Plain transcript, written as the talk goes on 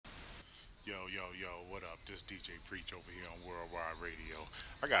Yo, what up? This DJ Preach over here on Worldwide Radio.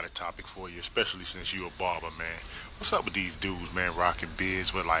 I got a topic for you, especially since you a barber, man. What's up with these dudes, man, rocking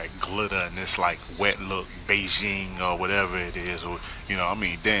beards with like glitter and this like wet look, Beijing or whatever it is, or I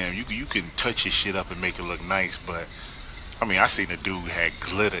mean, damn, you can touch your shit up and make it look nice, but I mean, I seen a dude had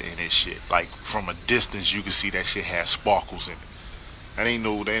glitter in his shit. Like from a distance, you could see that shit had sparkles in it. That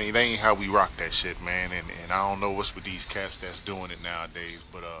ain't how we rock that shit, man. And I don't know what's with these cats that's doing it nowadays.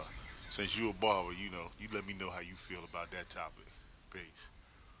 But since you a barber, you let me know how you feel about that topic. Peace.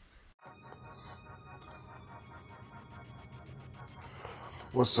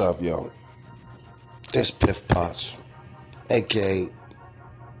 What's up, yo? This Piff Potts, aka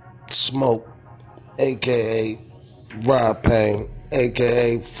Smoke, aka Rob Payne,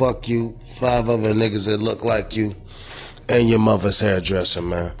 aka Fuck You, five other niggas that look like you, and your mother's hairdresser,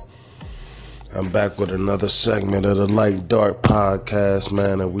 man. I'm back with another segment of the Light Dark podcast,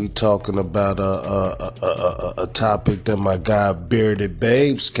 man, and we talking about a topic that my guy Bearded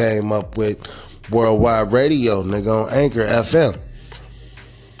Babes came up with, Worldwide Radio, nigga, on Anchor FM.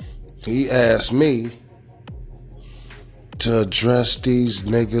 He asked me to address these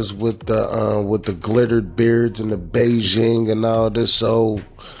niggas with the glittered beards and the Beijing and all this old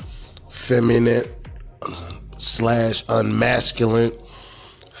feminine slash unmasculine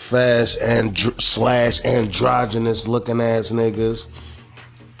fast and slash androgynous looking ass niggas,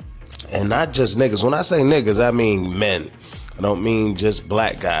 and not just niggas. When I say niggas, I mean men. I don't mean just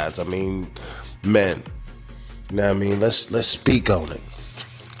black guys. I mean men. You know what I mean? Let's speak on it.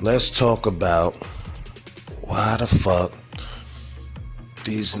 Let's talk about why the fuck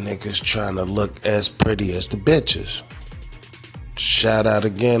these niggas trying to look as pretty as the bitches. Shout out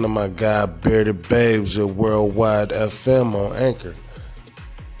again to my guy Bearded Babes at Worldwide FM on Anchor.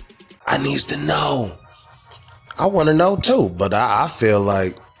 I needs to know. I want to know too, but I feel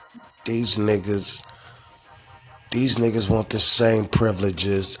like these niggas want the same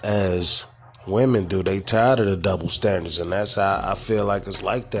privileges as women do. They tired of the double standards, and that's how I feel like it's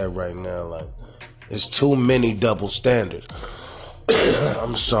like that right now. Like, it's too many double standards.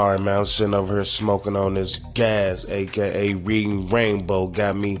 I'm sorry, man. I'm sitting over here smoking on this gas, aka reading rainbow.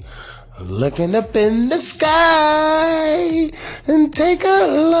 Got me looking up in the sky and take a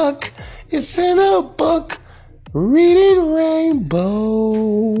look. It's in a book. Reading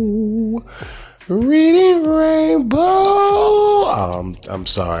rainbow. Reading rainbow. I'm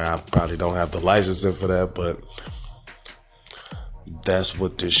sorry. I probably don't have the licensing for that, but that's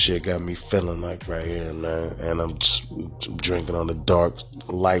what this shit got me feeling like right here, man. And I'm just drinking on the dark,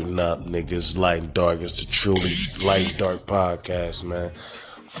 lighten up, niggas. Light and dark. It's the truly light dark podcast, man.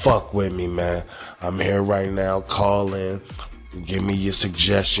 Fuck with me, man. I'm here right now. Call in. Give me your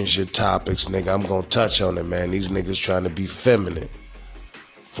suggestions, your topics, nigga. I'm gonna touch on it, man. These niggas trying to be feminine.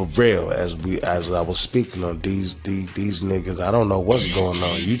 For real, as I was speaking on these niggas, I don't know what's going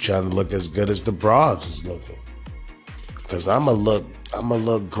on. You trying to look as good as the broads is looking. Cause I'ma look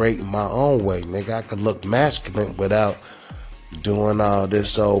great in my own way, nigga. I could look masculine without doing all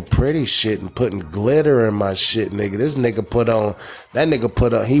this old pretty shit and putting glitter in my shit, nigga. This nigga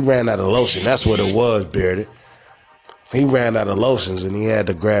he ran out of lotion. That's what it was, Bearded. He ran out of lotions and he had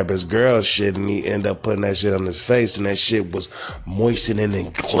to grab his girl's shit and he ended up putting that shit on his face and that shit was moistening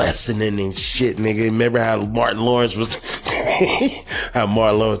and glistening and shit, nigga. Remember how Martin Lawrence was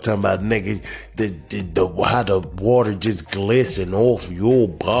talking about, nigga, how the water just glisten off your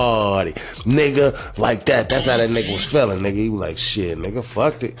body, nigga, like that. That's how that nigga was feeling, nigga. He was like, shit, nigga,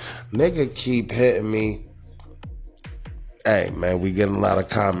 fuck it. Nigga keep hitting me. Hey, man, we getting a lot of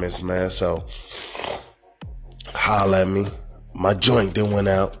comments, man, so holla at me. My joint then went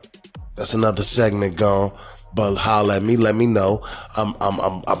out. That's another segment gone. But holla at me. Let me know.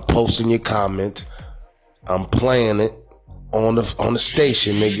 I'm posting your comment. I'm playing it on the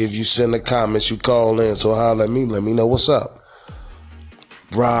station, nigga. If you send the comments, you call in. So holla at me. Let me know what's up.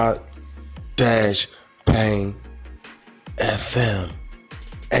 Rod Dash Payne FM,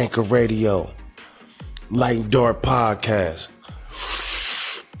 Anchor Radio, Light and Dark Podcast.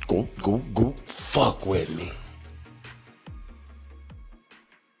 Go. Fuck with me.